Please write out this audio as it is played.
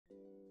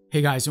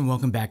Hey guys, and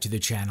welcome back to the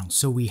channel.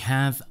 So we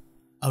have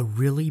a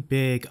really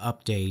big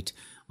update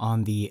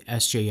on the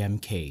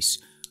SJM case.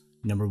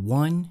 Number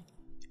one,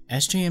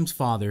 SJM's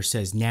father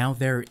says now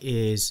there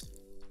is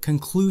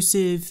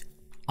conclusive,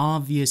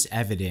 obvious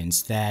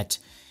evidence that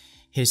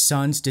his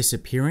son's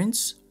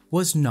disappearance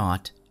was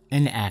not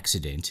an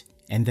accident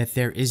and that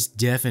there is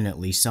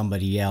definitely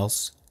somebody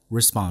else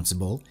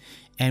responsible.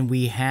 And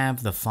we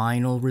have the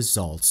final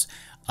results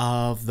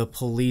of the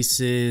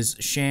police's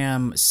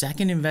sham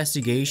second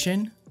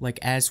investigation. Like,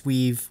 as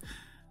we've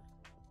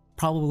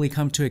probably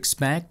come to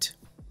expect,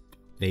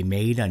 they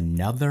made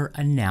another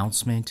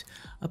announcement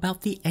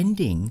about the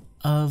ending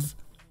of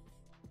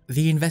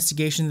the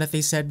investigation that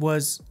they said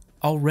was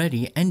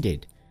already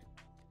ended.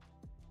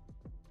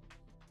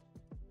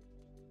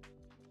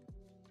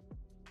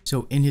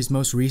 So in his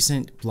most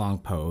recent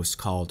blog post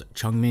called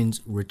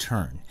Jungmin's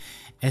Return,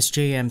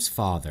 SJM's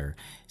father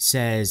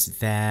says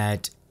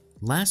that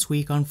last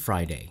week on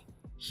Friday,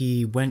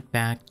 he went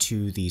back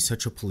to the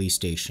Seocho Police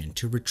Station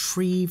to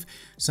retrieve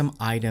some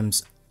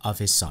items of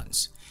his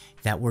son's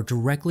that were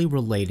directly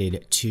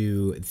related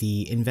to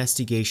the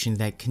investigation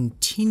that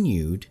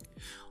continued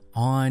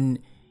on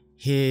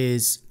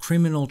his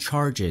criminal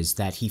charges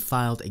that he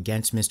filed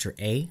against Mr.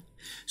 A.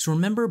 So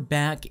remember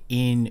back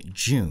in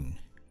June,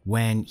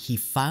 when he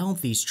filed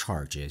these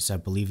charges, I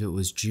believe it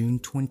was June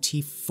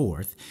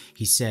 24th,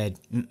 he said,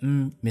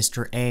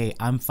 Mr. A,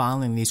 I'm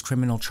filing these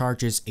criminal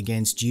charges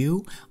against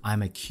you.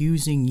 I'm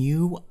accusing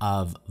you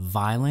of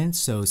violence,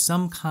 so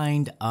some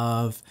kind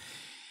of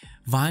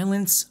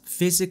violence,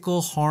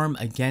 physical harm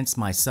against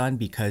my son,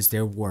 because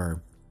there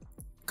were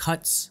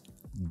cuts,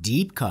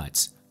 deep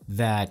cuts,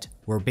 that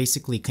were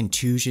basically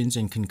contusions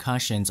and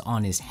concussions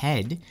on his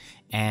head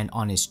and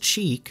on his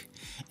cheek,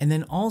 and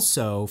then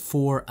also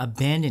for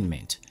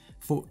abandonment.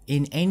 For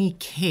in any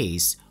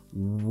case,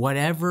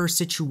 whatever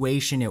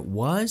situation it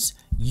was,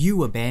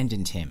 you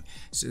abandoned him.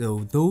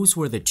 So those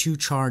were the two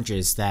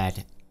charges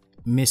that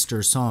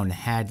Mr. Son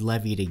had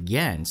levied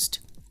against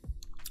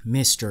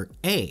Mr.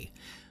 A.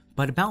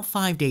 But about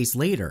 5 days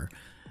later,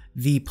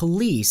 the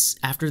police,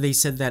 after they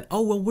said that,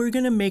 oh, well, we're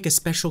going to make a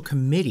special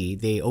committee,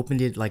 they opened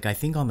it, like, I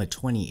think on the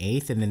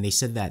 28th, and then they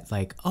said that,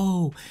 like,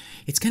 oh,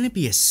 it's going to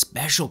be a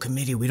special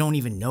committee. We don't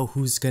even know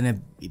who's going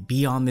to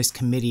be on this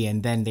committee.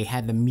 And then they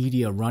had the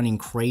media running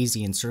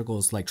crazy in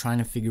circles, like, trying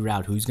to figure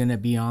out who's going to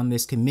be on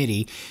this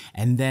committee.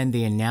 And then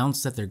they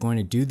announced that they're going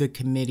to do the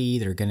committee,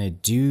 they're going to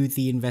do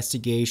the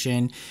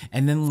investigation.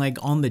 And then, like,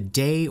 on the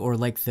day or,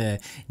 like,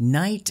 the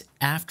night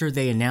after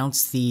they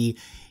announced the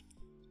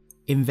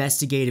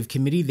investigative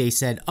committee, they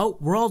said, oh,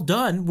 we're all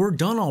done. We're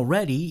done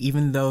already.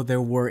 Even though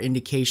there were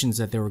indications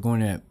that they were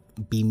going to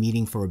be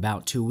meeting for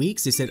about 2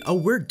 weeks, they said, oh,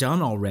 we're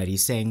done already,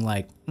 saying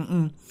like,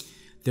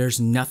 there's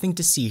nothing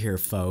to see here,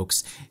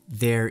 folks.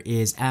 There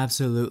is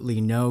absolutely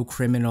no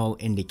criminal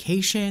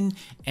indication,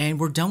 and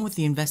we're done with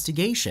the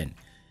investigation.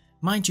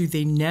 Mind you,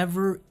 they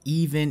never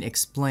even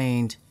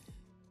explained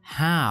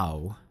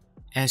how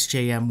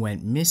SJM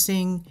went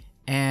missing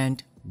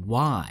and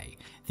why.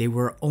 They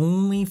were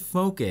only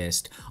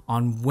focused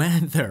on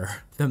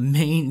whether the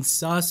main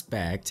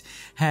suspect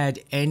had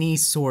any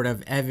sort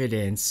of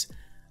evidence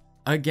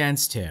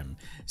against him.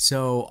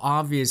 So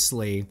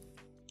obviously,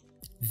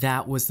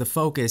 that was the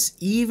focus,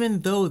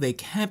 even though they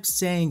kept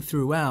saying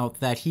throughout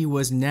that he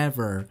was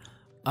never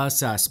a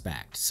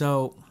suspect.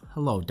 So,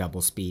 hello,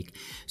 doublespeak.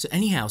 So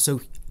anyhow,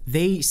 so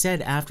they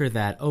said after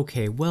that,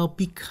 okay, well,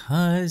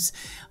 because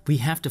we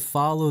have to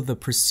follow the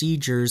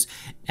procedures,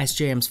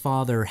 SJM's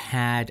father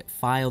had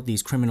filed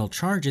these criminal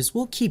charges,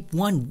 we'll keep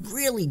one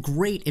really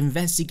great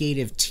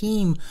investigative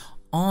team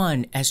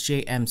on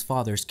SJM's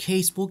father's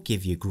case. We'll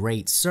give you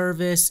great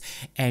service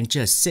and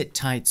just sit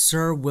tight,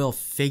 sir. We'll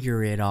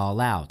figure it all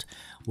out.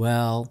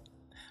 Well,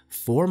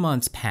 4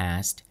 months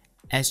passed.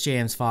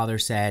 SJM's father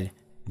said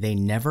they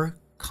never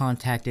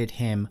contacted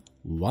him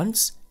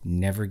once,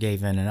 never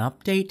gave him an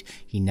update.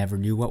 He never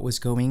knew what was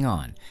going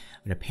on.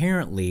 But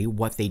apparently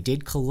what they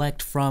did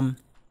collect from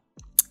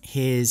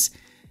his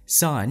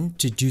son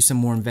to do some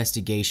more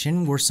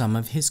investigation were some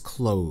of his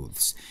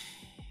clothes.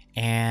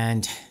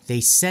 And they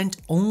sent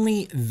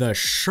only the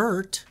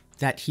shirt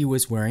that he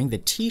was wearing, the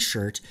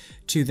t-shirt,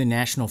 to the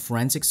National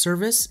Forensic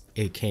Service.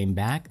 It came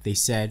back. They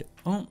said,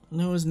 oh,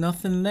 there was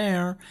nothing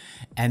there.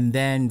 And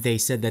then they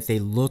said that they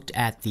looked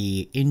at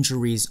the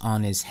injuries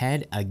on his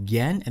head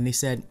again, and they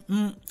said,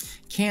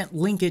 can't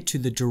link it to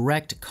the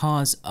direct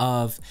cause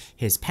of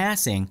his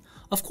passing.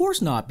 Of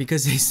course not,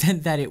 because they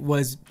said that it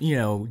was,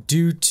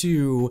 due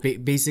to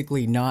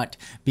basically not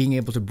being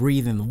able to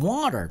breathe in the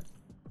water.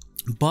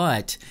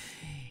 But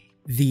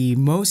the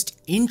most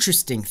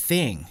interesting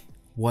thing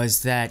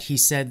was that he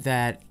said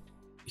that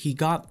he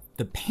got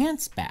the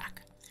pants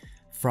back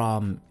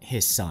from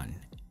his son,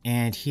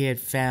 and he had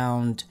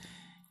found,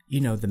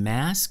 the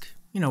mask.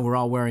 We're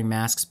all wearing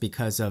masks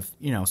because of,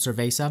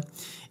 cerveza.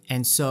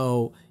 And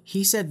so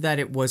he said that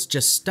it was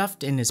just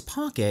stuffed in his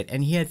pocket,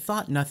 and he had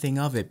thought nothing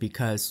of it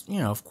because,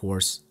 of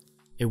course,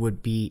 it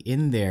would be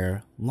in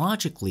there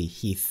logically,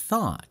 he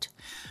thought.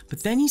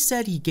 But then he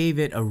said he gave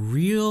it a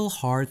real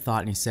hard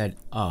thought and he said,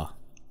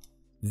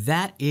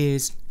 that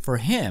is, for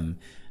him,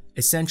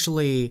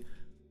 essentially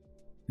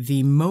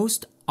the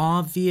most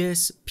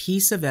obvious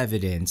piece of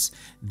evidence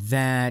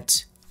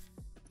that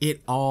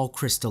it all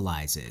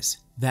crystallizes.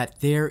 That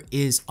there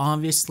is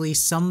obviously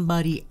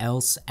somebody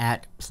else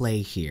at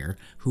play here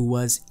who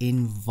was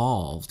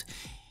involved,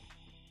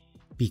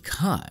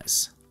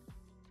 because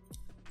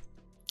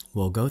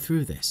we'll go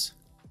through this.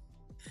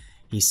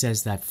 He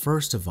says that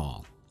first of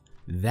all,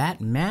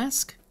 that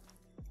mask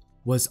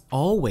was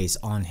always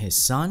on his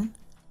son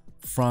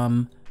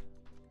from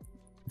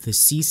the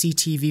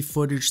CCTV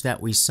footage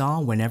that we saw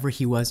whenever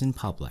he was in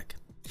public.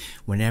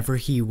 Whenever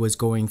he was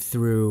going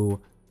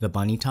through the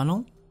bunny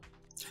tunnel,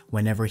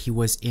 whenever he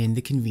was in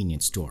the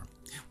convenience store,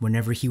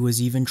 whenever he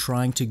was even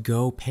trying to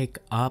go pick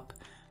up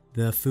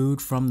the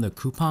food from the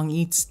Coupang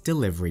Eats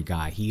delivery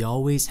guy, he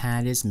always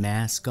had his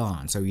mask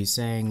on. So he's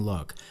saying,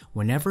 look,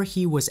 whenever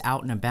he was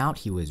out and about,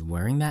 he was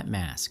wearing that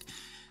mask.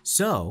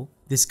 So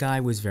this guy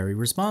was very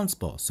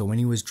responsible. So when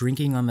he was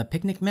drinking on the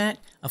picnic mat,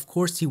 of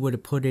course he would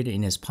have put it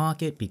in his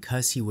pocket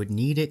because he would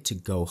need it to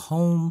go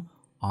home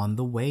on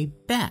the way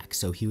back.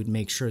 So he would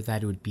make sure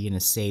that it would be in a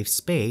safe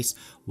space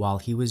while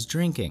he was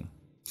drinking.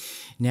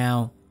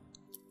 Now,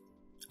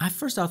 at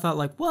first I thought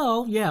like,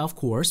 well, yeah, of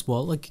course.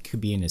 Well, like it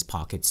could be in his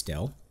pocket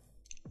still.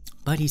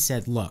 But he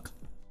said, look,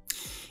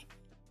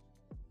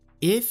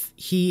 if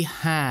he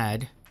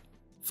had,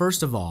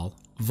 first of all,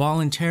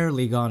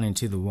 voluntarily gone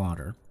into the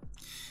water,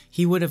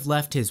 he would have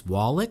left his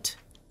wallet,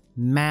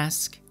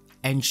 mask,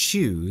 and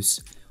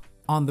shoes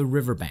on the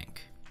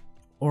riverbank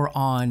or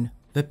on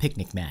the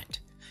picnic mat.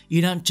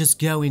 You don't just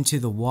go into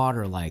the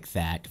water like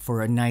that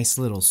for a nice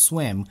little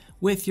swim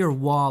with your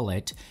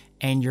wallet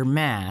and your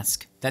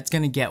mask that's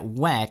going to get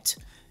wet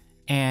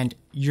and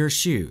your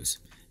shoes.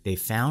 They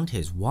found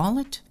his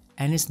wallet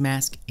and his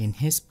mask in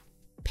his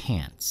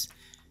pants.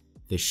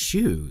 The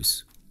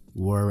shoes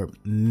were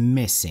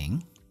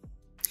missing.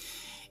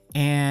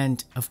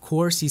 And of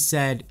course he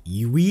said,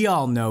 we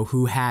all know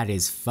who had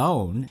his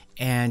phone,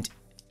 and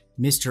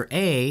Mr.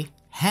 A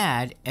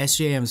had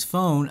SJM's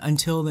phone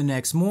until the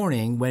next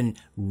morning when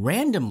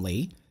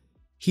randomly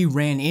he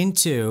ran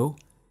into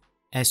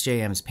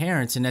SJM's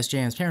parents, and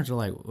SJM's parents were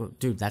like,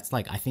 dude, that's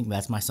like, I think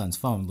that's my son's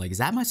phone. Like, is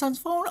that my son's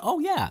phone? Oh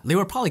yeah. They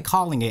were probably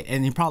calling it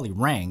and it probably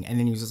rang. And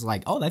then he was just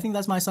like, oh, I think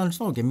that's my son's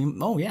phone. Give me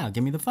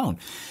the phone.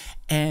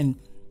 And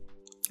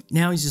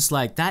now he's just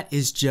like, that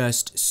is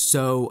just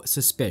so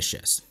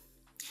suspicious.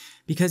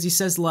 Because he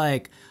says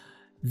like,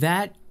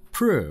 that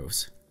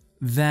proves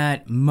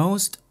that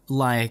most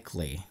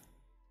likely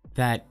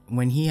that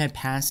when he had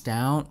passed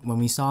out, when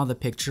we saw the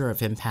picture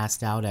of him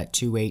passed out at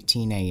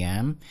 2:18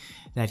 a.m.,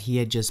 that he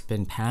had just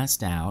been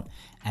passed out,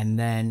 and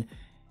then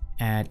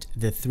at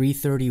the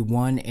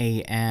 3:31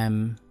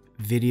 a.m.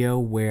 video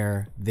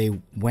where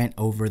they went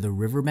over the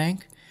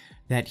riverbank,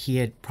 that he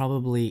had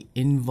probably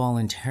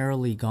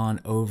involuntarily gone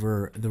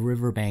over the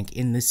riverbank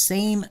in the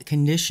same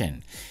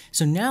condition.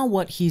 So now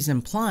what he's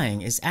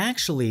implying is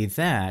actually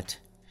that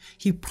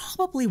he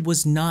probably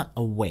was not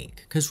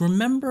awake. Because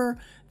remember,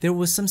 there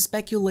was some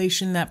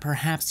speculation that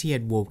perhaps he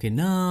had woken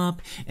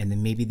up and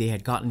then maybe they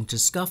had gotten into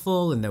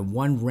scuffle and then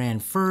one ran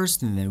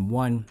first and then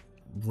one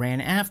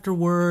ran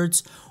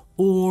afterwards.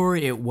 Or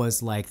it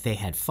was like they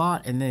had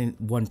fought and then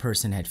one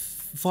person had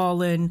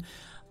fallen.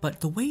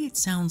 But the way it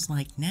sounds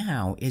like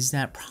now is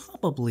that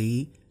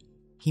probably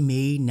he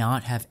may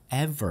not have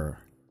ever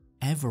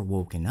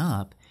woken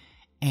up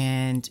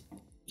and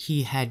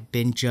he had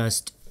been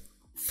just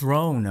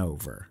thrown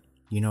over.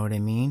 You know what I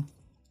mean?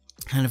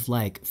 Kind of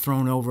like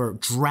thrown over,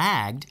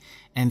 dragged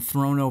and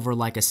thrown over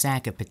like a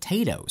sack of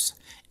potatoes,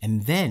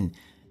 and then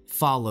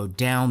followed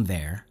down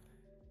there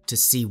to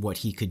see what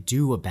he could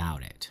do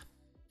about it.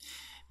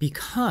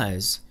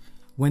 Because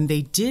when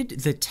they did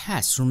the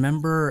tests,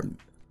 remember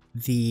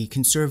the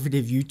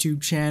conservative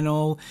YouTube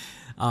channel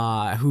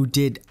who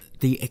did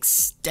the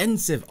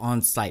extensive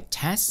on-site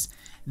tests,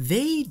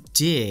 they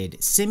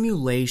did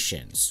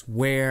simulations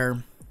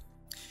where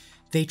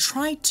they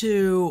tried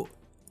to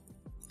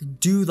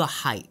do the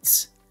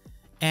heights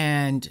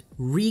and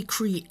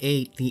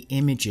recreate the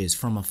images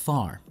from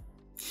afar.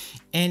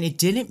 And it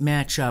didn't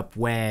match up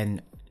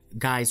when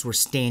guys were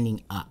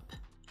standing up.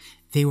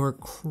 They were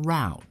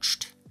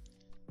crouched.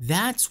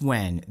 That's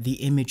when the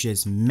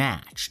images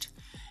matched.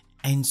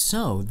 And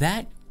so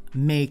that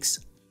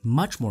makes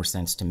much more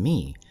sense to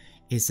me,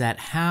 is that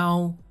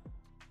how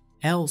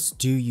else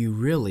do you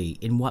really,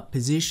 in what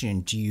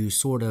position do you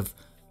sort of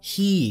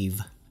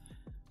heave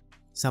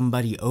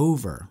somebody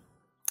over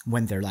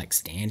when they're like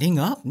standing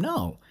up?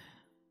 No.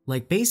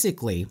 Like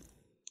basically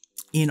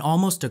in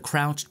almost a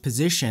crouched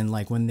position,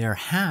 like when they're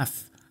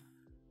half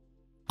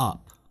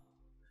up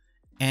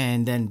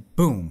and then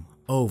boom,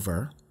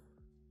 over,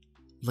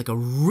 like a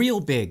real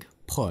big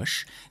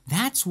push.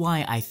 That's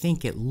why I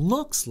think it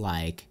looks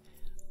like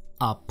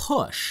a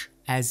push,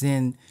 as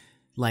in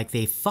like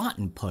they fought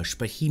and pushed,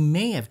 but he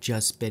may have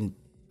just been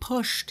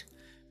pushed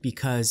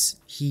because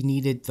he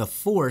needed the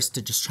force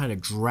to just try to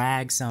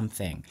drag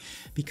something.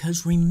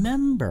 Because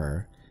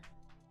remember,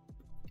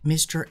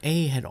 Mr.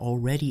 A had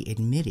already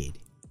admitted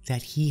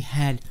that he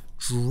had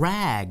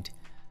dragged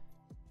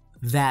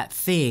that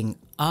thing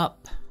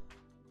up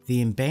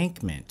the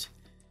embankment,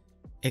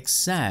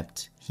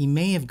 except he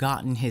may have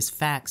gotten his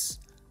facts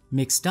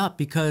mixed up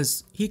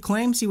because he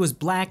claims he was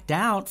blacked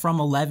out from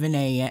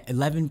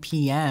 11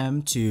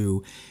 p.m.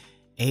 to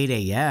 8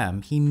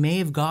 a.m. He may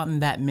have gotten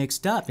that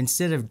mixed up.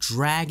 Instead of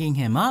dragging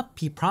him up,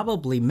 he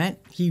probably meant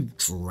he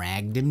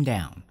dragged him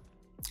down.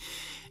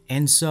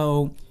 And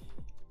so,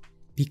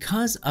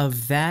 because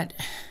of that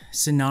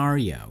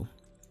scenario,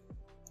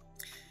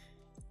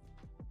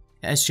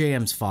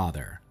 SJM's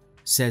father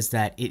says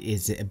that it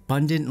is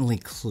abundantly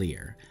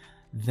clear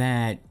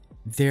that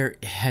there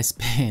has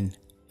been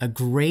a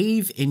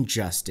grave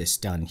injustice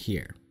done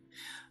here.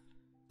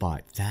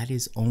 But that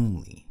is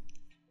only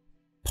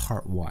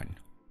part 1.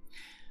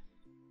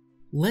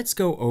 Let's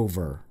go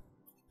over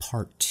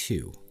part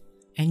 2.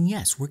 And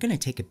yes, we're going to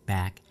take it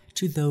back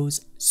to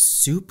those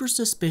super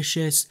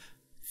suspicious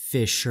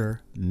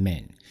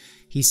fishermen.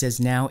 He says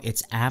now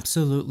it's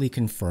absolutely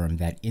confirmed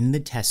that in the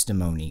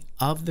testimony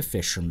of the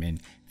fishermen,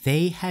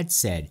 they had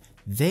said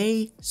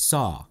they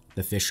saw,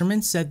 the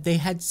fishermen said they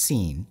had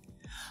seen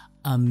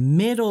a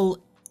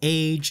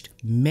middle-aged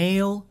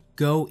male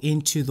go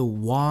into the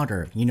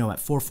water, you know, at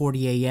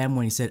 4:40 a.m.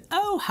 when he said,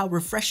 "Oh, how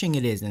refreshing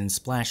it is," and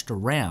splashed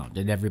around.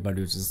 And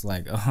everybody was just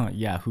like, "Oh,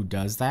 yeah, who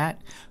does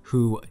that?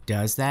 Who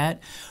does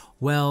that?"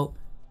 Well,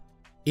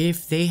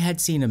 if they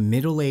had seen a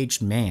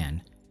middle-aged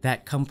man,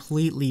 that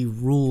completely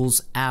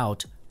rules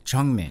out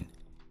Jungmin,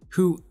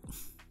 who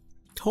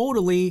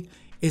totally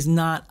is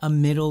not a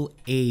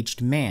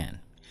middle-aged man.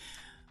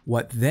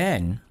 What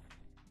then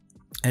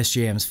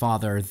SJM's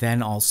father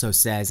then also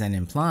says and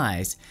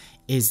implies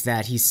is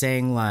that he's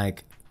saying,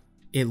 like,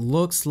 it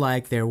looks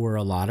like there were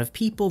a lot of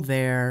people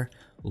there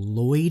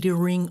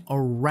loitering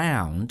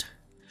around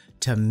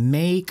to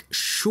make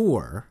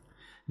sure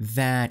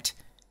that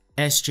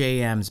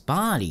SJM's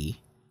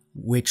body,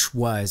 which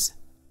was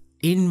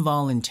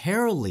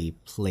involuntarily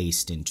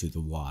placed into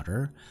the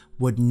water,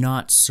 would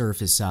not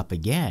surface up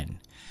again.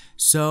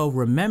 So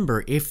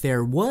remember, if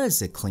there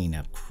was a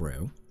cleanup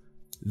crew,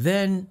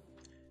 then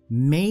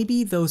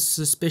maybe those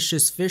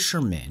suspicious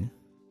fishermen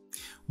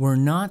were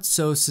not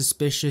so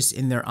suspicious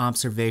in their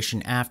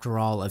observation after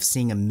all of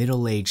seeing a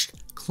middle-aged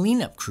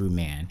cleanup crew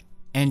man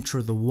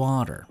enter the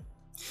water.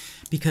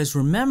 Because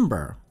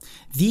remember,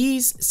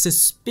 these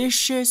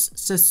suspicious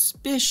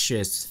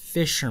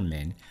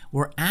fishermen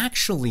were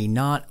actually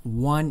not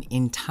one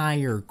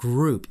entire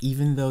group,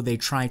 even though they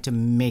tried to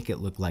make it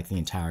look like the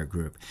entire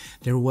group.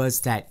 There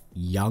was that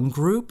young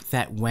group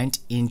that went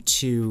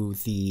into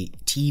the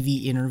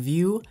TV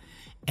interview,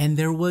 and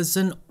there was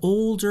an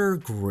older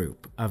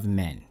group of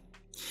men.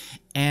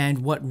 And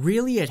what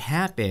really had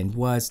happened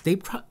was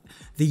the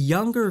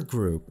younger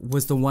group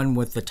was the one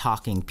with the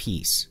talking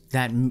piece.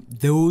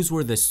 Those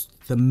were the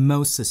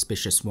most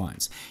suspicious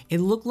ones.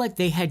 It looked like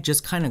they had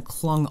just kind of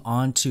clung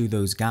on to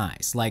those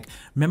guys. Like,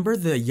 remember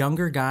the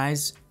younger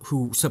guys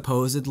who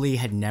supposedly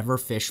had never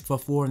fished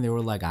before, and they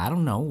were like, I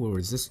don't know,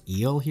 was this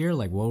eel here?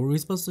 Like, what were we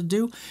supposed to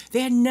do?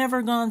 They had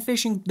never gone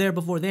fishing there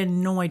before. They had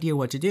no idea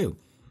what to do.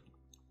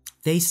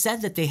 They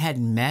said that they had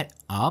met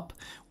up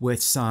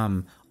with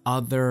some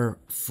other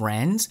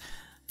friends.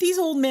 These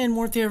old men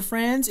weren't their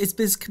friends. It's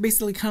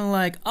basically kind of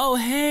like, oh,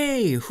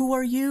 hey, who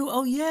are you?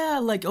 Oh, yeah,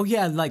 like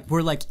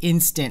we're like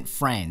instant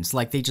friends.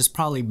 Like they just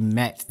probably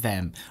met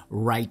them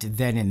right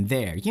then and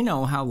there. You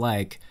know how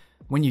like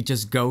when you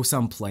just go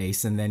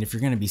someplace and then if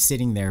you're going to be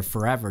sitting there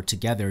forever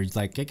together,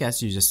 like I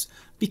guess you just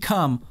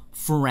become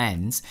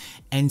friends.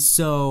 And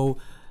so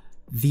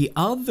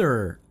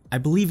I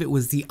believe it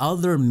was the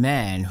other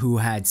men who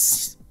had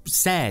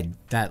said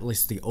that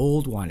was the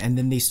old one, and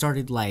then they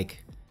started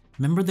like,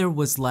 remember there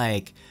was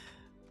like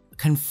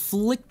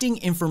conflicting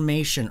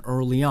information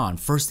early on.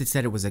 First they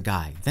said it was a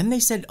guy, then they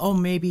said, oh,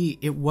 maybe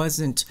it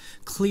wasn't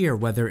clear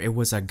whether it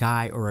was a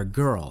guy or a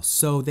girl.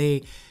 So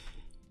they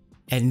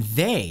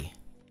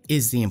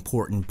is the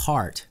important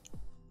part.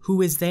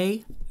 Who is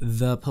they?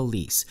 The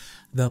police.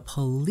 The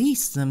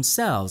police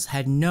themselves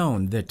had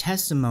known. The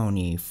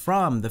testimony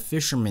from the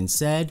fishermen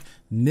said,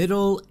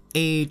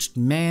 middle-aged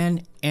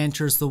man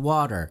enters the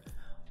water.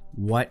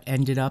 What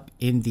ended up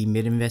in the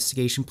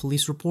mid-investigation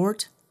police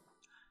report?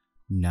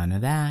 None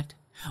of that.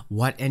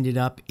 What ended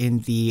up in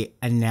the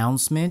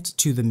announcement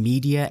to the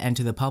media and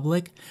to the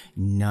public?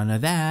 None of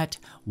that.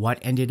 What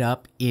ended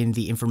up in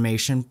the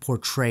information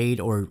portrayed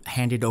or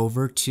handed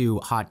over to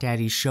Hot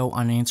Daddy's show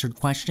Unanswered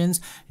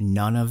Questions?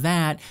 None of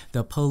that.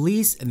 The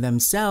police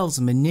themselves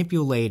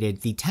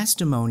manipulated the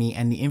testimony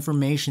and the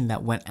information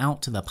that went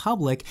out to the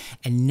public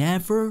and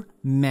never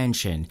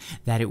mentioned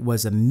that it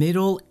was a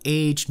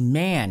middle-aged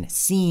man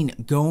seen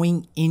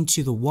going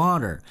into the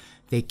water.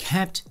 They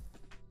kept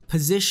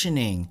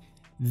positioning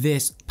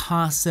this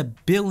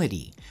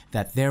possibility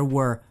that there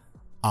were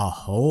a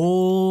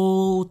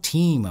whole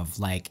team of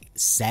like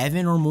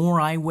 7 or more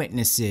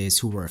eyewitnesses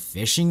who were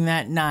fishing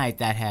that night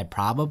that had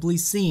probably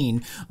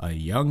seen a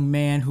young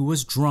man who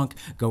was drunk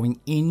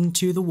going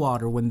into the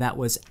water when that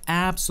was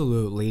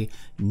absolutely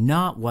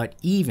not what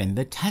even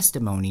the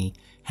testimony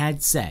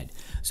had said.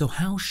 So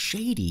how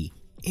shady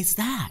is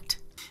that?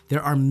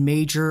 There are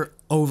major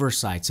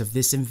oversights of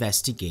this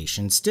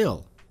investigation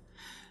still.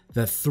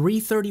 The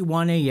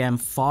 3:31 a.m.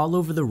 fall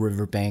over the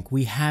riverbank,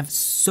 we have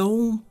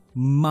so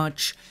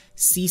much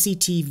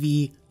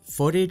CCTV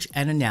footage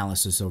and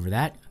analysis over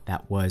that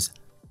was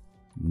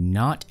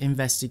not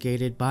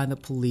investigated by the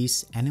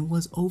police, and it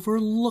was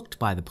overlooked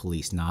by the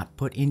police, not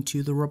put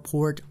into the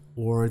report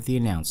or the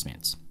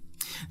announcements.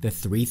 The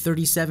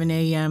 3:37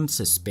 a.m.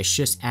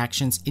 suspicious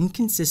actions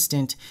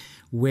inconsistent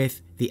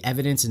with the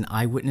evidence and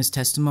eyewitness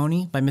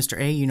testimony by Mr.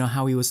 A. You know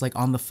how he was like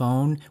on the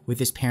phone with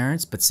his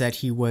parents, but said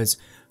he was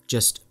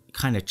just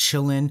kind of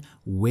chilling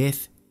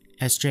with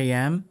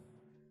SJM?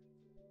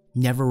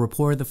 Never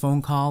reported the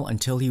phone call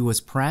until he was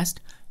pressed,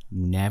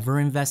 never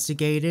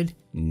investigated,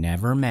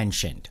 never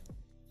mentioned.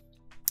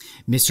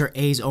 Mr.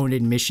 A's own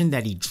admission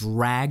that he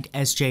dragged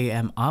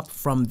SJM up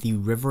from the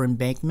river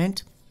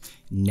embankment,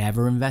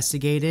 never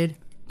investigated,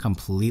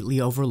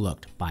 completely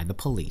overlooked by the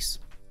police.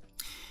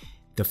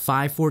 The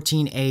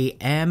 5:14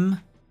 a.m.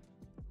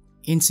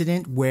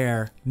 incident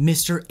where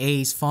Mr.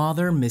 A's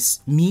father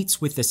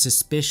meets with the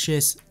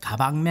suspicious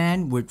kabang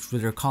man, which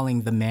they're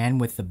calling the man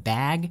with the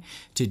bag,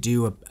 to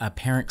do a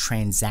apparent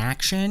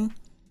transaction.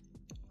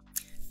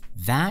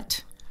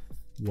 That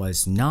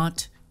was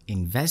not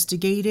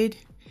investigated,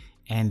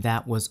 and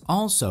that was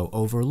also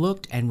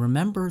overlooked. And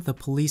remember, the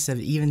police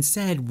have even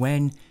said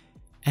when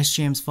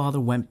SJM's father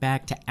went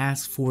back to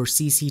ask for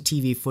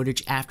CCTV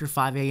footage after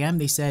 5 a.m.,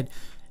 they said,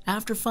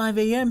 after 5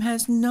 a.m.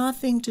 has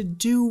nothing to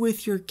do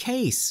with your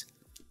case.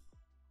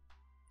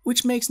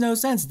 Which makes no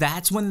sense.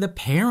 That's when the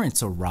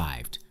parents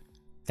arrived.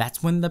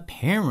 That's when the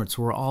parents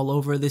were all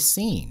over the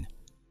scene.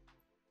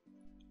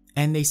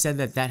 And they said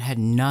that that had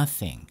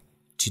nothing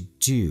to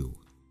do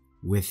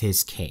with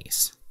his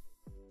case.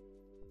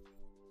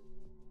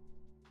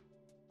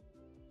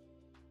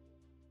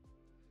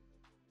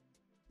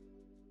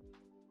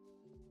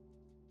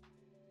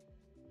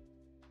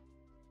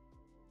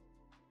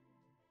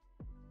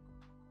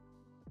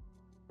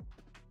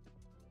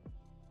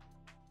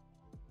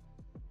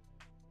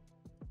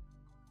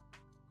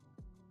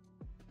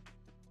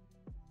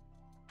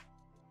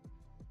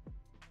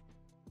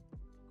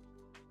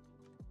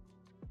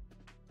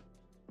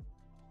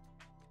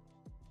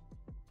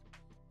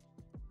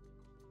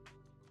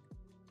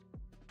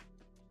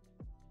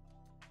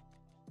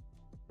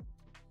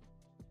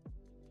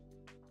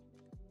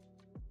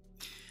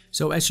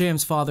 So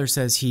SJM's father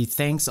says he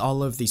thanks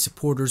all of the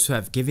supporters who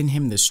have given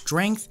him the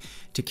strength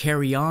to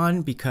carry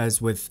on,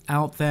 because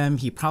without them,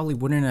 he probably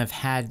wouldn't have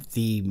had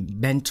the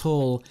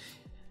mental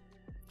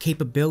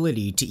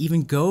capability to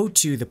even go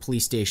to the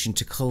police station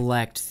to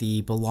collect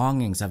the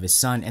belongings of his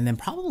son, and then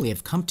probably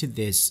have come to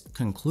this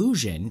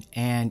conclusion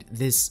and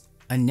this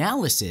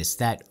analysis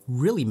that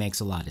really makes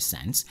a lot of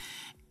sense.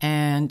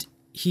 And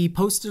he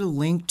posted a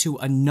link to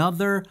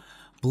another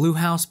Blue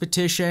House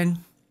petition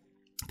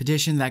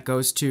that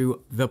goes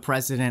to the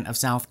president of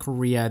South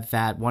Korea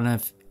that one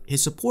of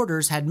his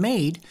supporters had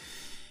made.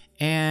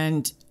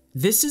 And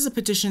this is a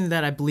petition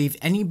that I believe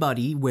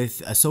anybody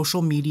with a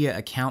social media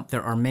account,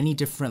 there are many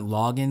different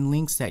login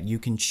links that you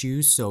can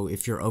choose. So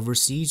if you're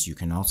overseas, you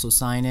can also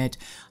sign it.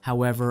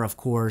 However, of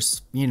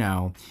course, you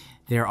know,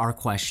 there are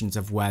questions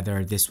of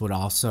whether this would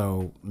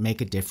also make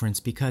a difference,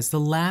 because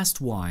the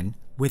last one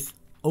with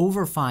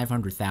over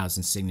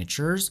 500,000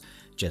 signatures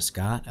just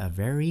got a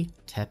very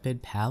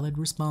tepid, pallid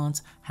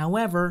response.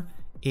 However,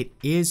 it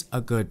is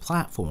a good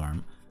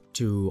platform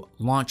to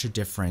launch a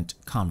different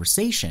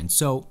conversation.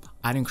 So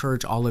I'd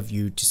encourage all of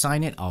you to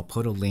sign it. I'll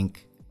put a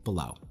link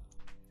below.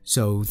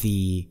 So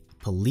the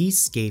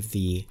police gave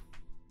the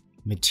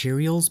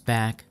materials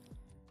back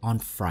on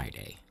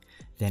Friday.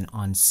 Then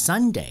on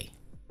Sunday,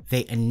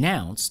 they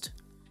announced,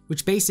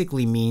 which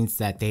basically means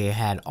that they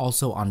had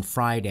also on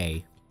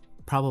Friday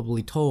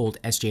probably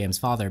told SJM's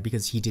father,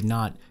 because he did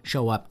not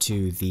show up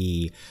to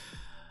the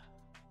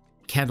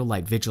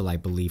candlelight vigil, I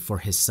believe, for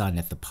his son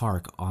at the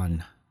park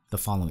on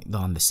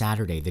the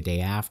Saturday, the day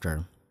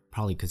after,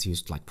 probably because he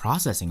was like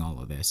processing all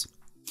of this.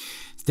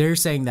 They're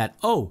saying that,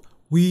 oh,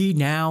 we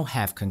now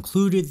have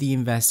concluded the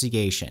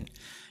investigation.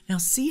 Now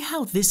see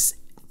how this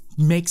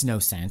makes no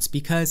sense,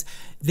 because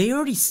they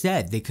already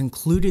said they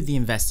concluded the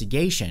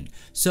investigation.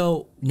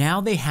 So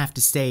now they have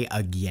to say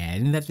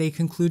again that they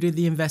concluded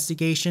the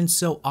investigation.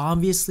 So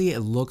obviously it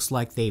looks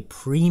like they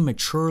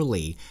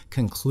prematurely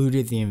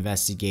concluded the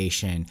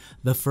investigation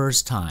the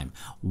first time.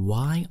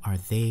 Why are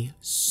they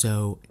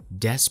so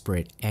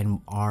desperate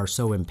and are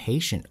so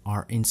impatient,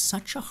 are in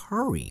such a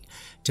hurry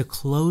to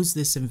close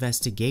this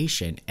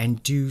investigation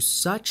and do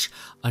such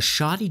a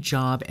shoddy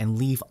job and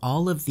leave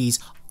all of these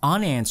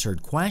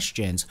unanswered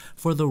questions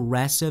for the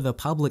rest of the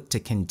public to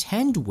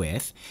contend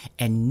with,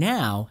 and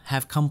now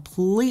have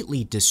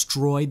completely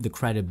destroyed the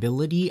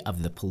credibility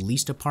of the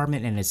police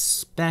department and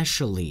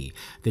especially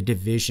the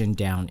division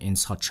down in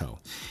Seocho.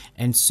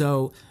 And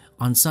so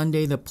on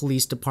Sunday, the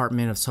police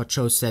department of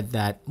Seocho said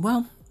that,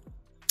 well,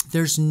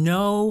 there's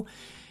no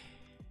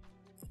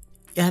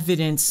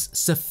evidence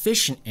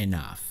sufficient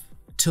enough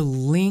to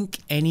link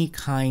any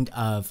kind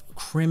of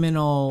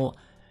criminal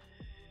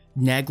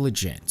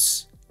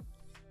negligence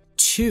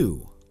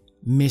to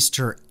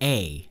Mr.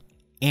 A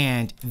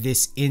and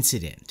this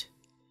incident.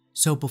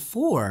 So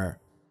before,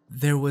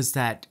 there was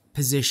that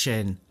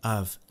position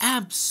of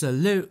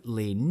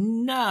absolutely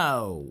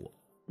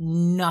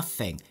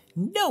nothing.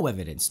 No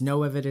evidence.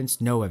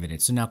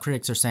 So now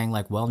critics are saying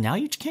like, well, now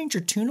you changed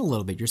your tune a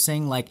little bit. You're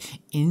saying like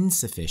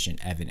insufficient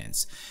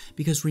evidence.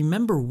 Because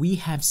remember, we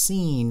have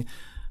seen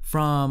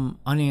from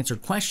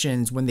Unanswered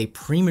Questions when they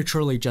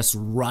prematurely just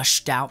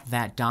rushed out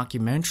that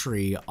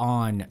documentary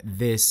on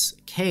this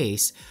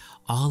case,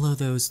 all of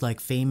those like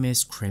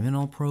famous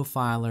criminal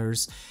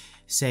profilers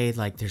say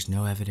like there's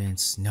no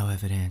evidence.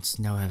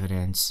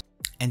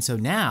 And so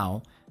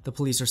now the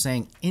police are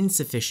saying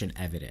insufficient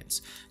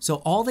evidence. So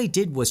all they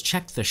did was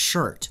check the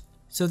shirt.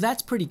 So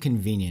that's pretty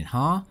convenient,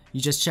 huh?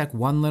 You just check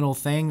one little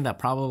thing that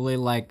probably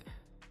like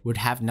would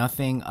have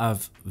nothing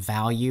of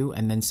value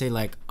and then say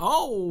like,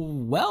 oh,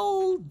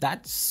 well,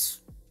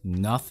 that's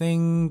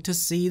nothing to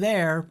see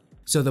there.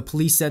 So the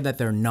police said that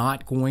they're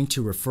not going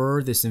to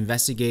refer this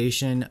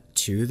investigation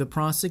to the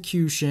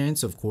prosecution.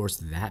 So of course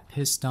that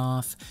pissed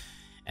off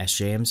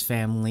SJM's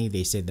family.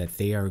 They said that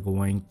they are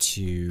going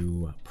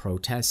to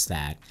protest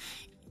that.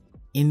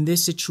 In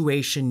this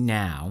situation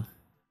now,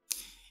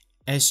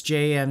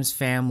 SJM's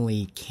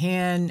family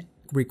can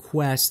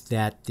request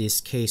that this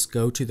case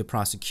go to the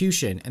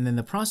prosecution, and then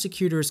the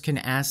prosecutors can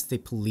ask the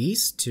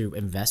police to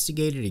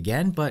investigate it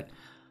again. But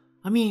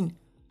I mean,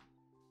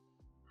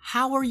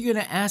 how are you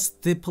going to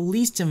ask the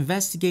police to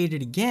investigate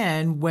it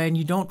again when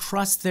you don't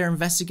trust their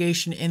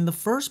investigation in the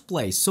first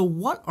place? So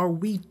what are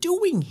we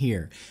doing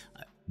here?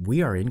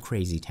 We are in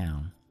crazy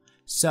town.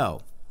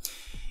 So,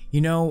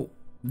 you know,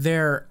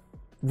 they're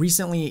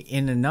recently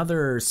in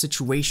another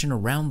situation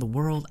around the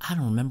world. I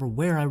don't remember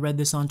where I read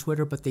this on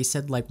Twitter, but they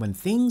said like when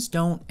things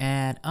don't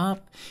add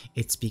up,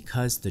 it's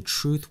because the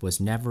truth was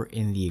never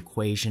in the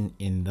equation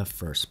in the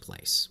first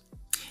place.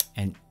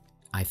 And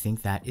I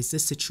think that is the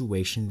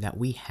situation that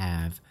we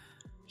have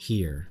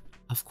here,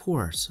 of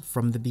course,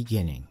 from the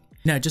beginning.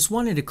 Now, I just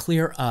wanted to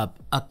clear up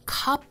a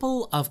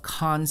couple of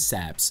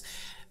concepts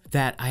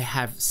that I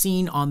have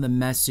seen on the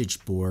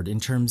message board in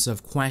terms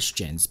of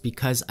questions,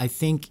 because I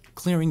think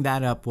clearing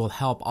that up will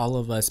help all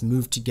of us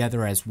move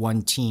together as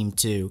one team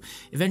to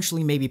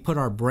eventually maybe put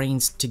our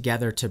brains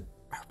together to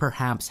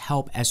perhaps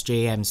help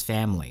SJM's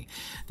family.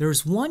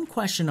 There's one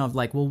question of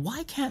like, well,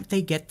 why can't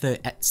they get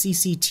the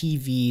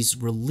CCTVs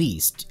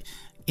released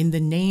in the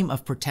name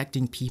of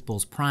protecting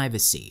people's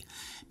privacy?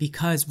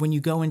 Because when you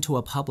go into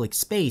a public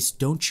space,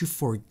 don't you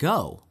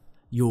forgo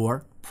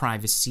your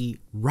privacy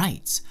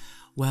rights?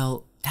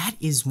 Well, that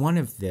is one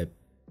of the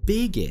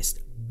biggest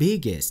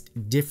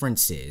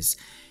differences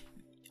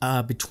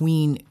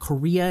between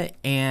Korea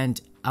and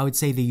I would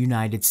say the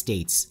United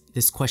States.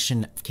 This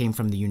question came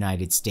from the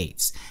United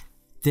States.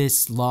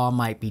 This law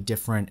might be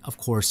different, of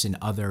course, in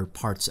other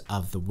parts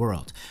of the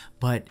world.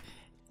 But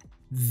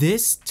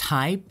this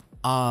type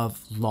of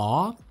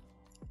law,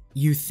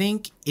 you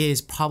think is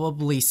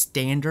probably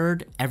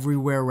standard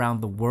everywhere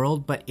around the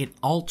world, but it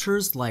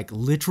alters like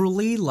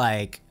literally,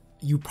 like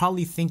you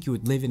probably think you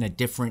would live in a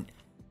different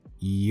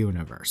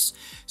universe.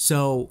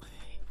 So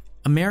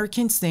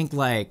Americans think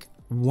like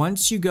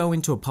once you go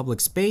into a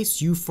public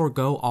space, you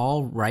forgo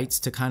all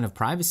rights to kind of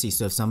privacy.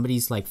 So if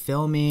somebody's like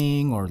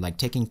filming or like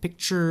taking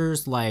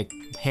pictures, like,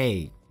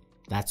 hey,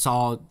 that's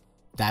all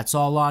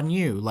on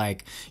you.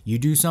 Like you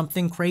do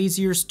something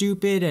crazy or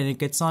stupid and it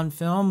gets on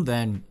film,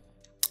 then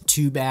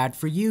too bad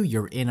for you,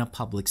 you're in a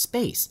public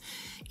space.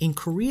 In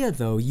Korea,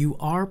 though, you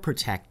are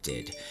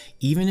protected.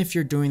 Even if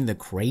you're doing the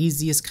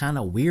craziest kind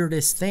of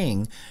weirdest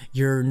thing,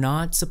 you're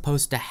not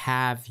supposed to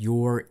have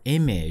your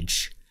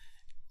image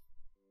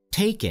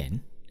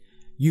taken.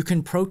 You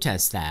can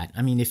protest that.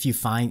 I mean, if you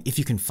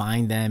can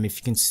find them, if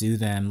you can sue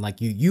them, like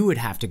you would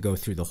have to go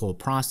through the whole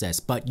process,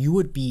 but you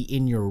would be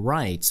in your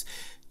rights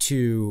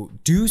to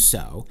do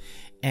so.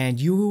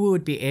 And you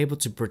would be able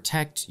to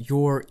protect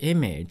your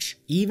image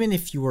even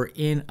if you were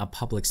in a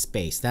public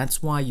space.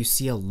 That's why you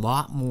see a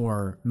lot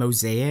more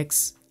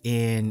mosaics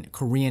in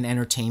Korean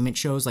entertainment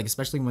shows, like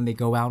especially when they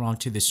go out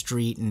onto the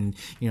street and,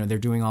 you know, they're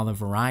doing all the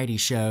variety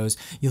shows,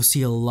 you'll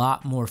see a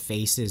lot more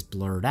faces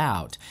blurred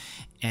out.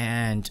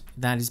 And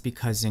that is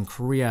because in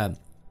Korea,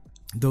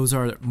 those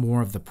are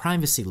more of the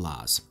privacy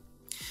laws.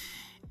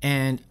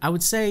 And I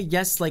would say,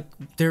 yes, like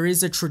there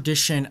is a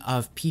tradition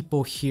of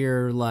people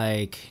here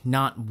like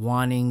not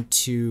wanting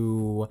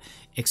to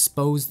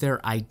expose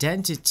their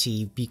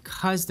identity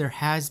because there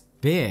has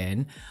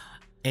been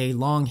a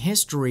long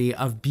history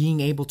of being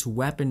able to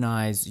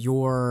weaponize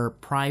your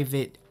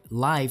private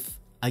life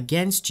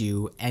against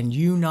you and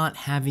you not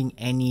having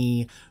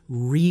any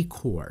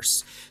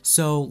recourse.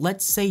 So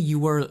let's say you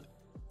were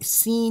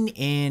seen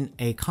in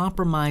a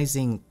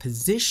compromising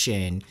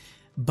position,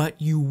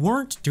 but you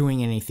weren't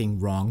doing anything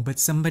wrong, but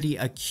somebody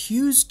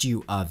accused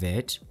you of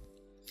it,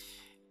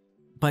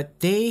 but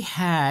they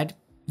had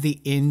the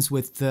ins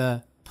with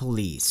the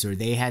police, or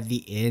they had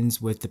the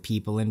ins with the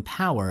people in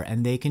power,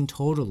 and they can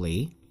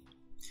totally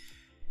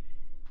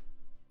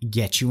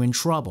get you in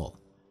trouble.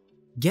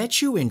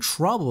 Get you in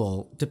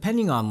trouble,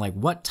 depending on like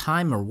what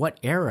time or what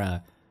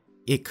era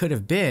it could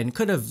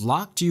have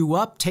locked you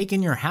up,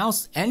 taken your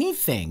house,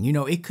 anything. You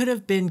know, it could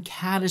have been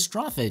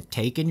catastrophic,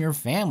 taken your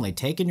family,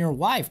 taken your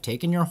wife,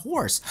 taken your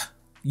horse.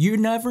 You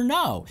never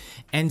know.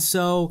 And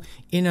so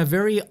in a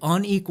very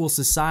unequal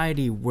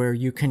society where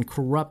you can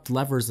corrupt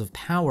levers of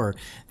power,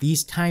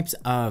 these types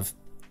of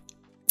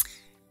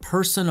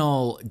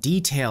personal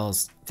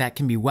details that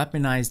can be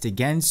weaponized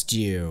against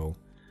you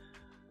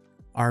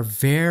are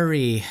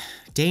very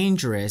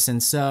dangerous.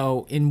 And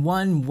so in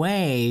one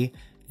way,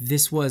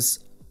 this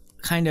was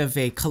kind of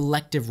a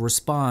collective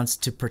response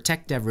to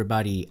protect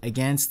everybody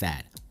against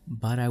that.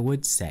 But I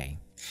would say,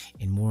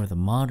 in more of the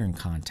modern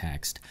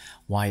context,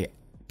 why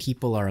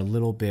people are a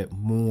little bit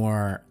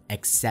more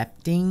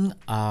accepting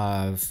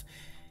of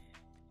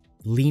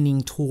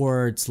leaning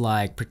towards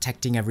like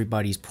protecting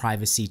everybody's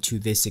privacy to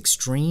this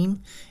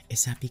extreme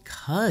is that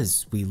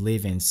because we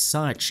live in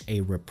such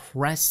a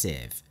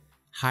repressive,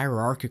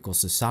 hierarchical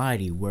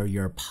society where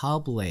your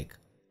public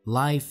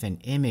life and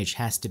image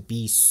has to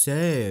be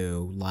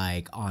so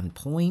like on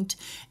point,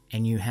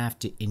 and you have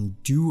to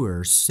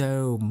endure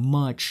so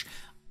much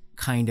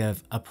kind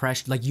of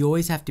oppression, like you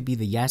always have to be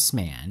the yes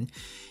man,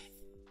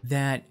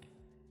 that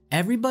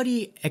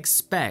everybody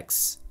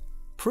expects,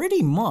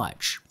 pretty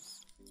much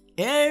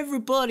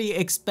everybody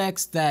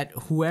expects that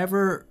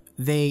whoever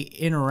they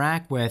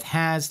interact with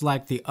has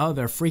like the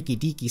other freaky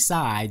deaky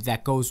side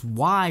that goes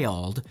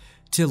wild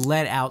to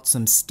let out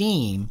some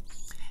steam,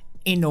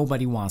 and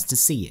nobody wants to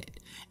see it.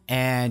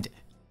 And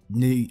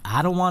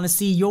I don't want to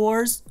see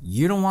yours,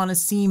 you don't want to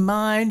see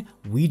mine,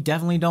 we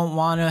definitely don't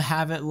want to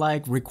have it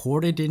like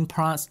recorded in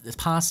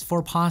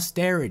for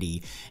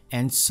posterity.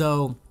 And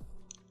so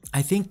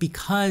I think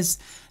because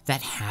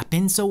that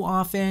happens so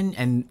often,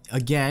 and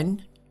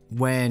again,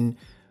 when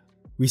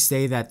we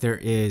say that there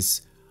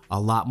is a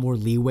lot more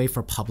leeway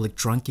for public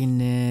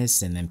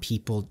drunkenness, and then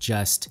people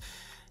just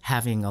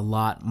having a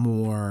lot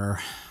more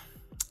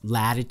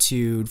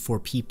latitude for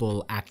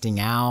people acting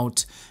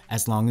out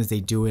as long as they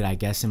do it, I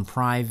guess, in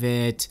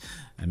private.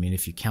 I mean,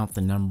 if you count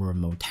the number of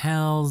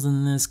motels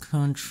in this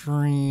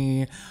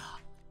country,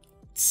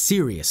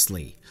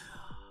 seriously,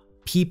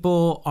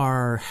 people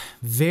are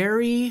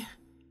very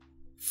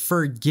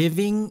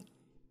forgiving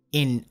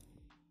in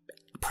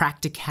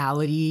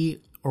practicality,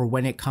 or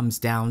when it comes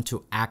down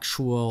to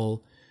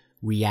actual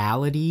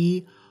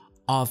reality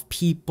of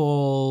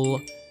people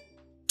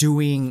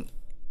doing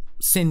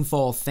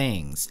sinful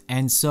things.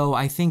 And so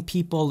I think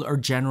people are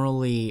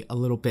generally a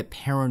little bit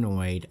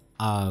paranoid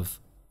of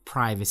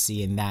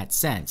privacy in that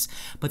sense.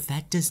 But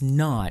that does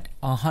not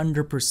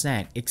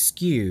 100%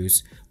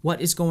 excuse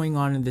what is going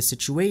on in this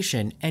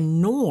situation,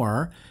 and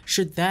nor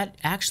should that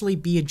actually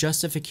be a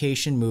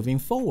justification moving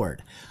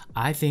forward.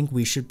 I think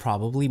we should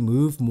probably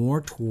move more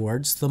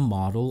towards the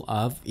model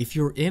of, if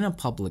you're in a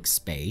public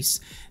space,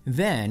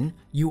 then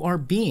you are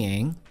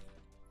being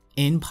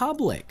in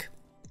public.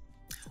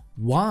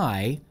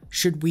 Why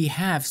should we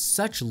have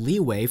such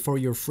leeway for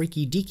your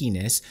freaky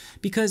deakiness?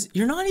 Because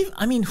you're not even,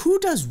 I mean, who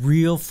does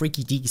real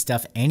freaky deaky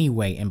stuff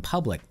anyway in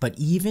public? But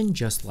even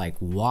just like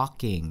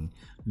walking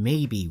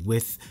maybe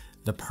with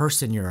the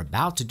person you're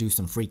about to do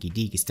some freaky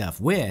deaky stuff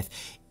with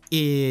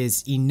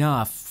is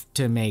enough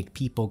to make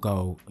people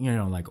go, you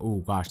know, like, oh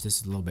gosh,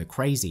 this is a little bit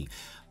crazy.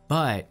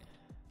 But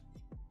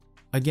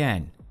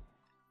again,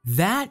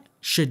 that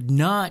should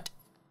not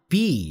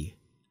be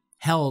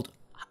held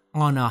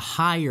on a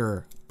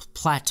higher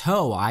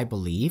plateau, I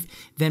believe,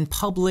 than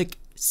public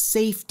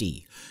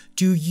safety.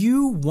 Do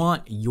you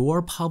want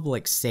your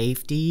public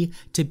safety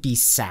to be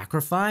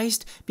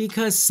sacrificed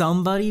because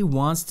somebody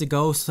wants to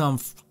go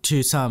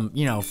to some,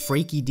 you know,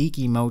 freaky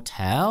deaky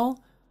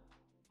motel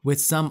with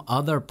some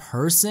other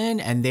person,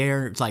 and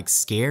they're like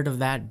scared of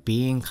that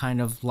being kind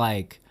of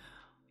like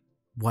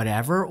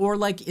whatever? Or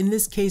like in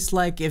this case,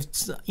 like if,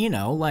 you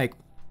know, like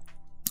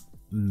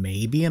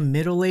maybe a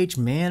middle-aged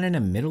man and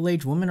a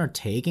middle-aged woman are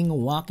taking a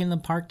walk in the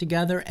park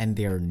together and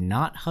they're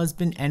not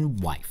husband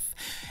and wife.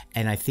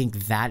 And I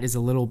think that is a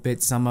little bit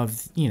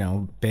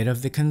bit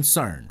of the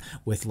concern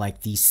with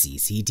like these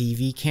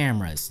CCTV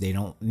cameras. They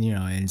don't, you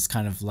know, and it's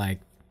kind of like,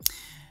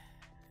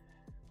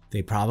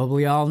 they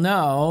probably all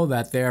know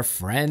that their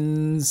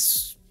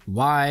friends,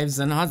 wives,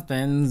 and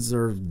husbands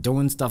are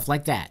doing stuff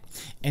like that.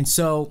 And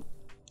so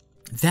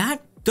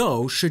that,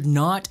 though, should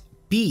not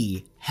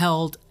be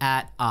held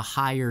at a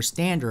higher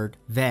standard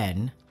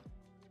than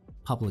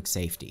public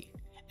safety.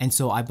 And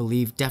so I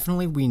believe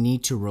definitely we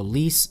need to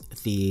release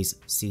these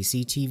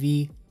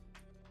CCTV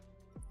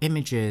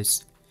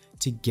images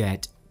to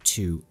get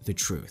to the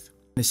truth.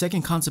 The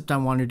second concept I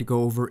wanted to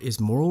go over is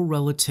moral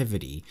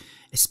relativity,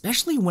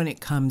 especially when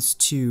it comes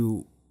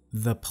to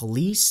the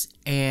police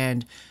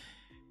and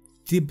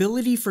the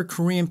ability for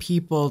Korean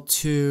people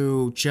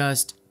to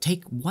just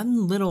take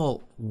one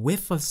little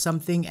whiff of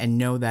something and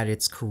know that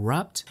it's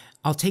corrupt.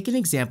 I'll take an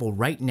example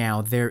right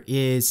now. There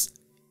is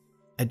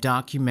a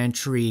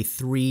documentary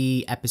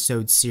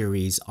 3-episode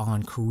series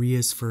on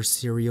Korea's first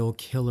serial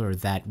killer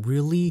that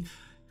really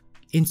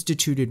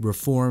instituted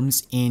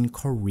reforms in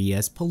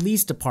Korea's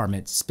police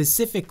department,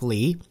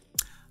 specifically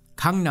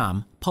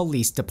Gangnam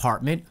Police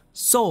Department,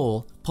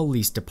 Seoul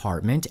Police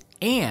Department,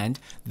 and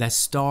the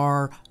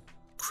star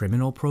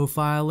criminal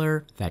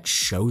profiler that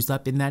shows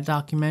up in that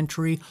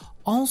documentary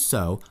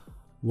also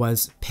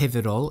was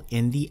pivotal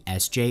in the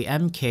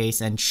SJM case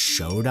and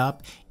showed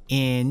up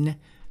in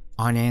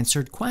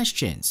Unanswered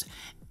Questions.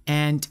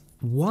 And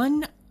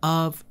one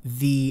of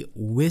the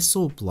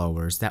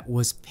whistleblowers that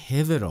was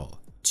pivotal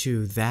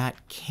to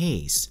that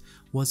case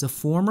was a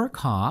former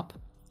cop.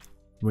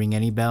 Ring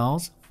any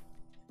bells?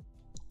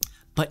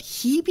 But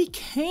he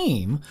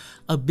became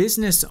a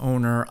business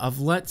owner of,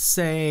 let's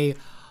say,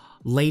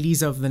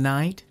 Ladies of the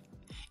Night.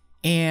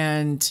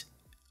 And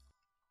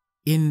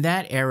in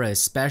that era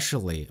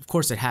especially, of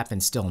course it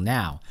happens still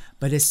now,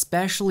 but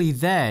especially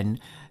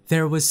then,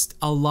 there was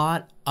a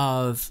lot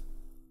of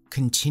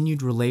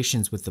continued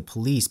relations with the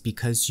police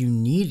because you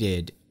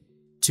needed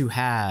to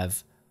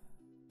have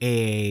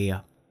a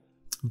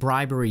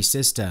bribery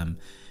system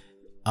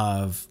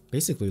of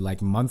basically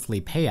like monthly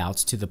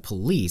payouts to the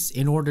police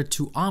in order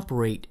to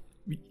operate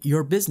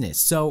your business.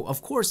 So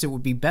of course it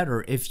would be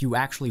better if you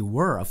actually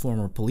were a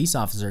former police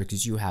officer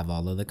because you have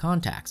all of the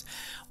contacts.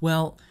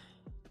 Well,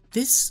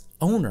 this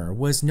owner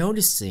was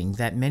noticing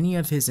that many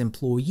of his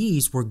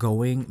employees were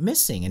going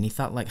missing, and he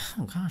thought like,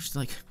 oh gosh,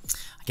 like,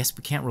 I guess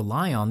we can't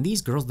rely on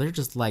these girls. They're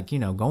just like, you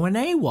know, going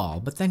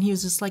AWOL. But then he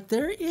was just like,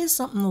 there is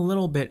something a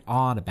little bit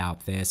odd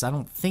about this. I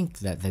don't think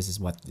that this is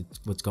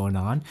what's going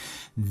on.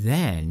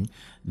 Then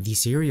the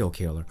serial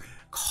killer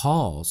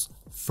calls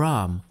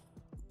from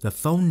the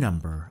phone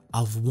number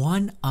of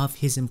one of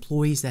his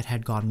employees that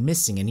had gone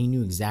missing, and he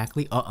knew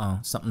exactly,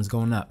 something's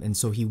going up. And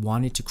so he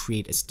wanted to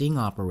create a sting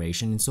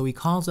operation, and so he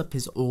calls up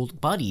his old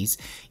buddies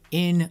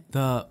in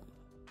the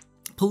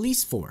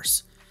police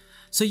force.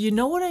 So you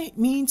know what I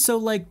mean? So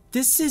like,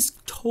 this is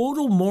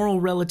total moral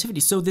relativity.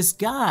 So this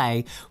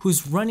guy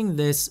who's running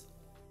this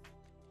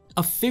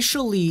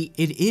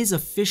it is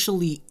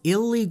officially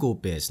illegal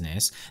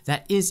business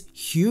that is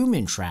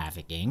human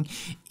trafficking,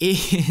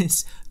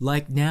 is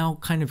like now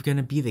kind of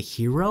gonna be the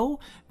hero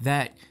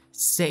that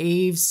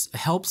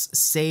helps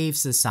save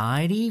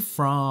society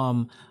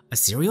from a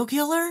serial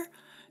killer.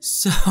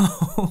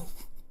 So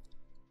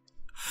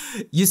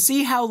you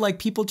see how like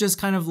people just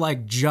kind of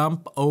like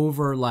jump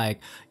over like,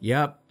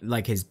 yep,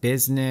 like his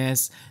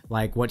business,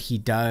 like what he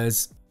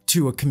does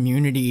to a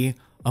community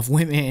of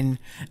women.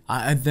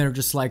 They're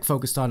just like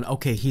focused on,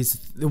 okay, he's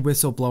the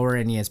whistleblower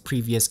and he has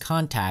previous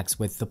contacts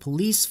with the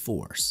police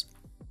force.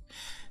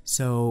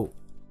 So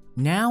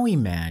now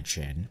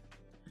imagine,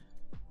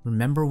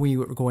 remember we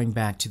were going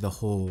back to the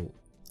whole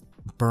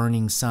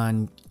Burning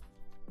Sun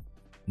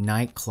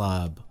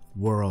nightclub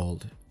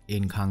world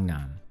in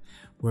Gangnam,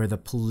 where the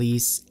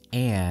police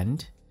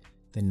and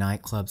the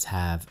nightclubs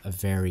have a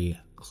very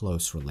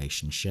close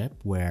relationship,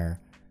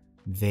 where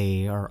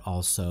they are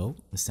also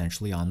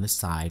essentially on the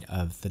side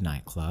of the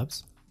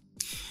nightclubs.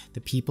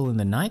 The people in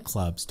the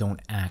nightclubs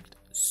don't act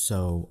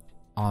so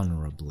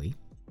honorably,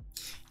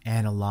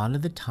 and a lot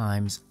of the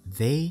times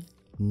they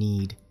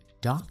need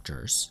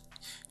doctors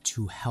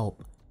to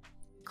help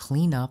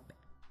clean up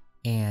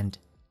and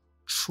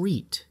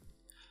treat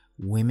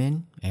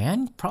women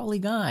and probably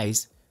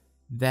guys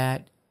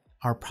that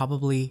are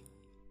probably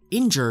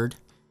injured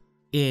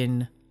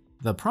in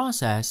the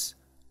process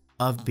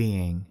of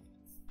being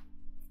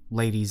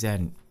ladies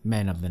and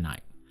men of the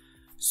night.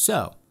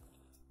 So,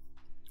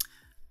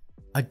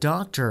 a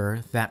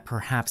doctor that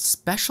perhaps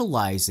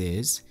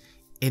specializes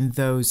in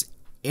those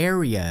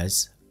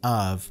areas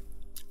of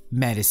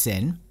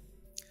medicine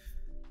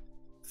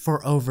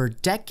for over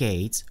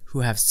decades, who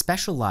have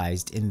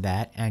specialized in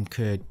that and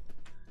could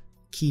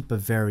keep a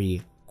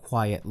very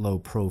quiet, low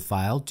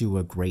profile, do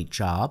a great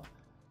job,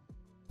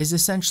 is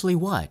essentially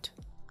what?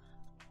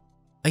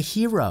 A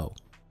hero.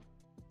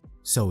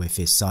 So if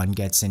his son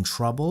gets in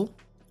trouble,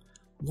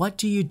 what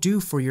do you do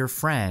for your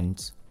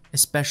friend,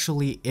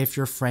 especially if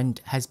your friend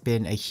has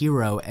been a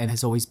hero and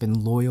has always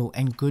been loyal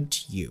and good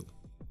to you?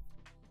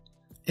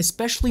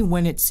 Especially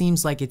when it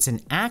seems like it's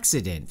an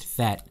accident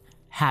that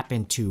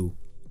happened to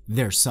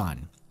their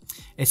son.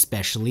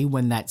 Especially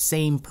when that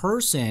same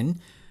person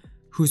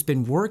who's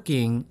been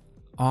working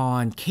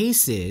on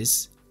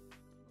cases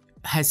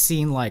has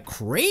seen like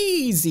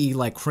crazy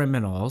like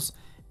criminals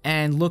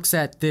and looks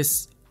at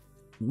this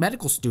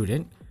medical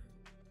student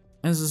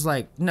and is just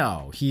like,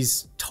 no,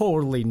 he's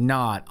totally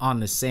not on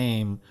the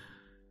same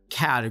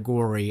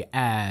category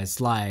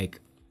as, like,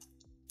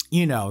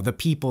 you know, the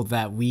people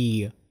that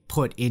we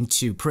put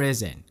into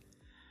prison.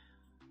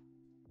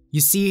 You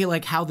see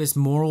like how this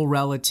moral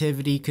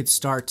relativity could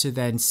start to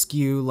then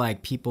skew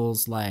like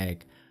people's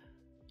like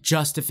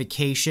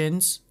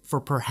justifications for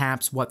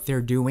perhaps what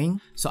they're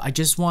doing. So I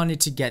just wanted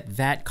to get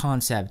that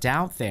concept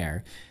out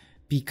there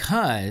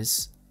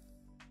because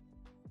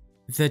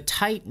the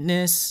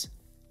tightness,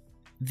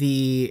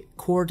 the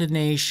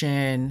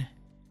coordination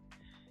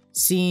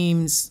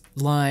seems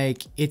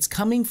like it's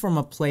coming from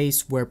a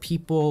place where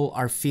people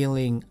are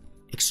feeling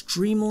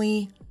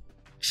extremely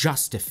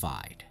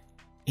justified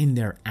in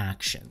their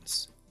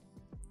actions.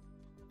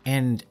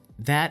 And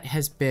that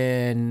has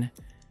been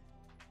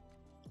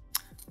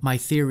my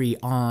theory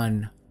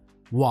on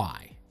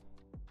why.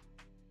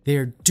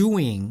 They're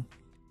doing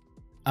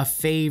a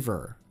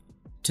favor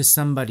to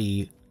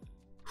somebody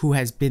who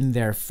has been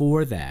there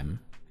for them,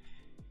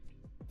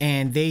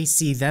 and they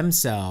see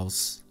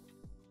themselves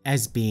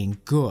as being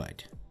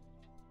good.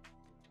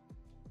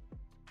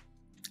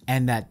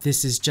 And that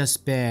this has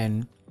just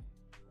been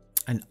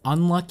an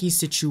unlucky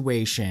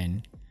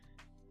situation,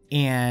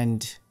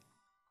 and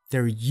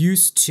they're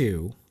used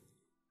to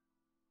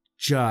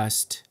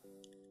just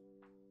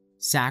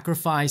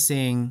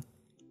sacrificing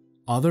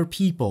other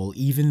people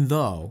even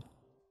though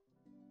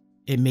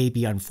it may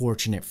be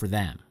unfortunate for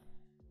them.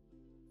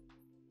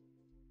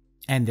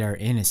 And they're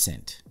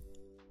innocent.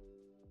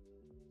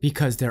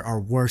 Because there are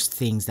worse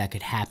things that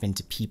could happen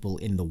to people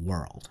in the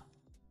world.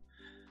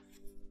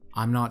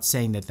 I'm not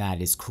saying that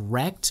that is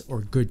correct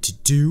or good to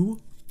do,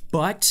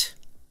 but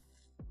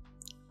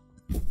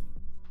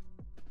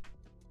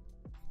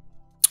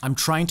I'm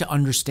trying to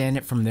understand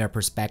it from their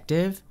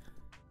perspective,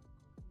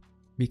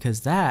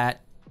 because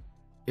that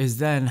is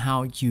then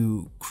how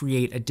you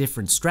create a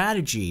different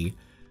strategy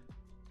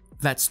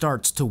that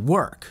starts to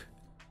work.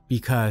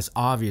 Because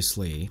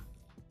obviously,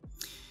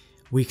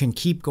 we can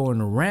keep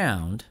going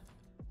around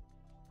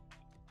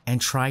and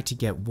try to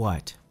get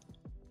what?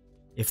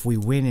 If we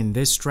win in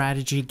this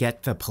strategy,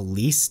 get the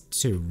police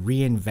to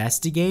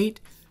reinvestigate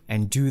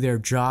and do their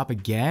job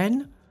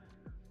again?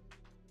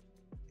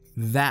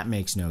 That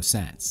makes no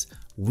sense.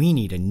 We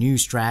need a new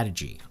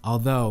strategy,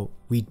 although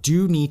we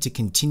do need to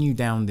continue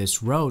down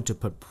this road to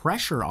put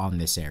pressure on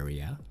this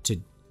area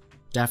to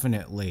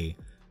definitely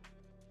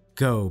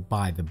go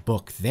by the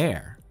book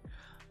there.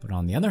 But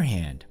on the other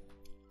hand,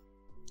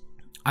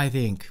 I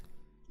think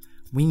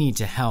we need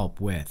to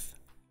help with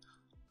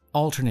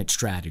alternate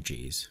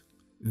strategies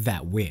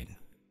that win.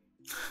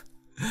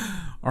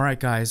 Alright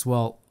guys,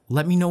 well,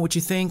 let me know what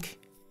you think.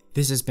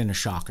 This has been a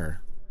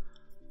shocker.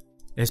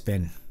 It's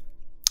been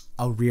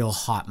a real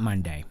hot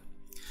Monday.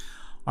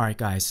 Alright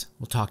guys,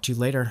 we'll talk to you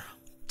later.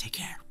 Take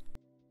care.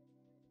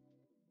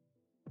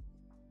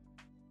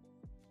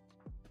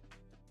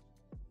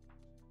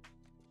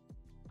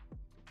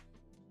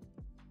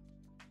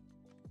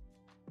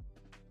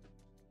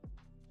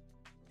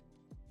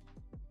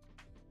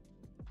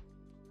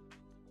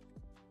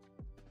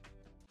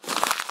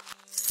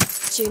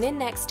 Tune in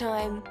next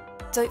time.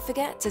 Don't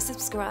forget to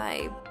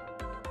subscribe.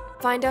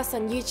 Find us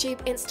on YouTube,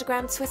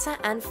 Instagram, Twitter,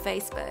 and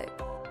Facebook.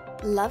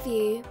 Love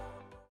you.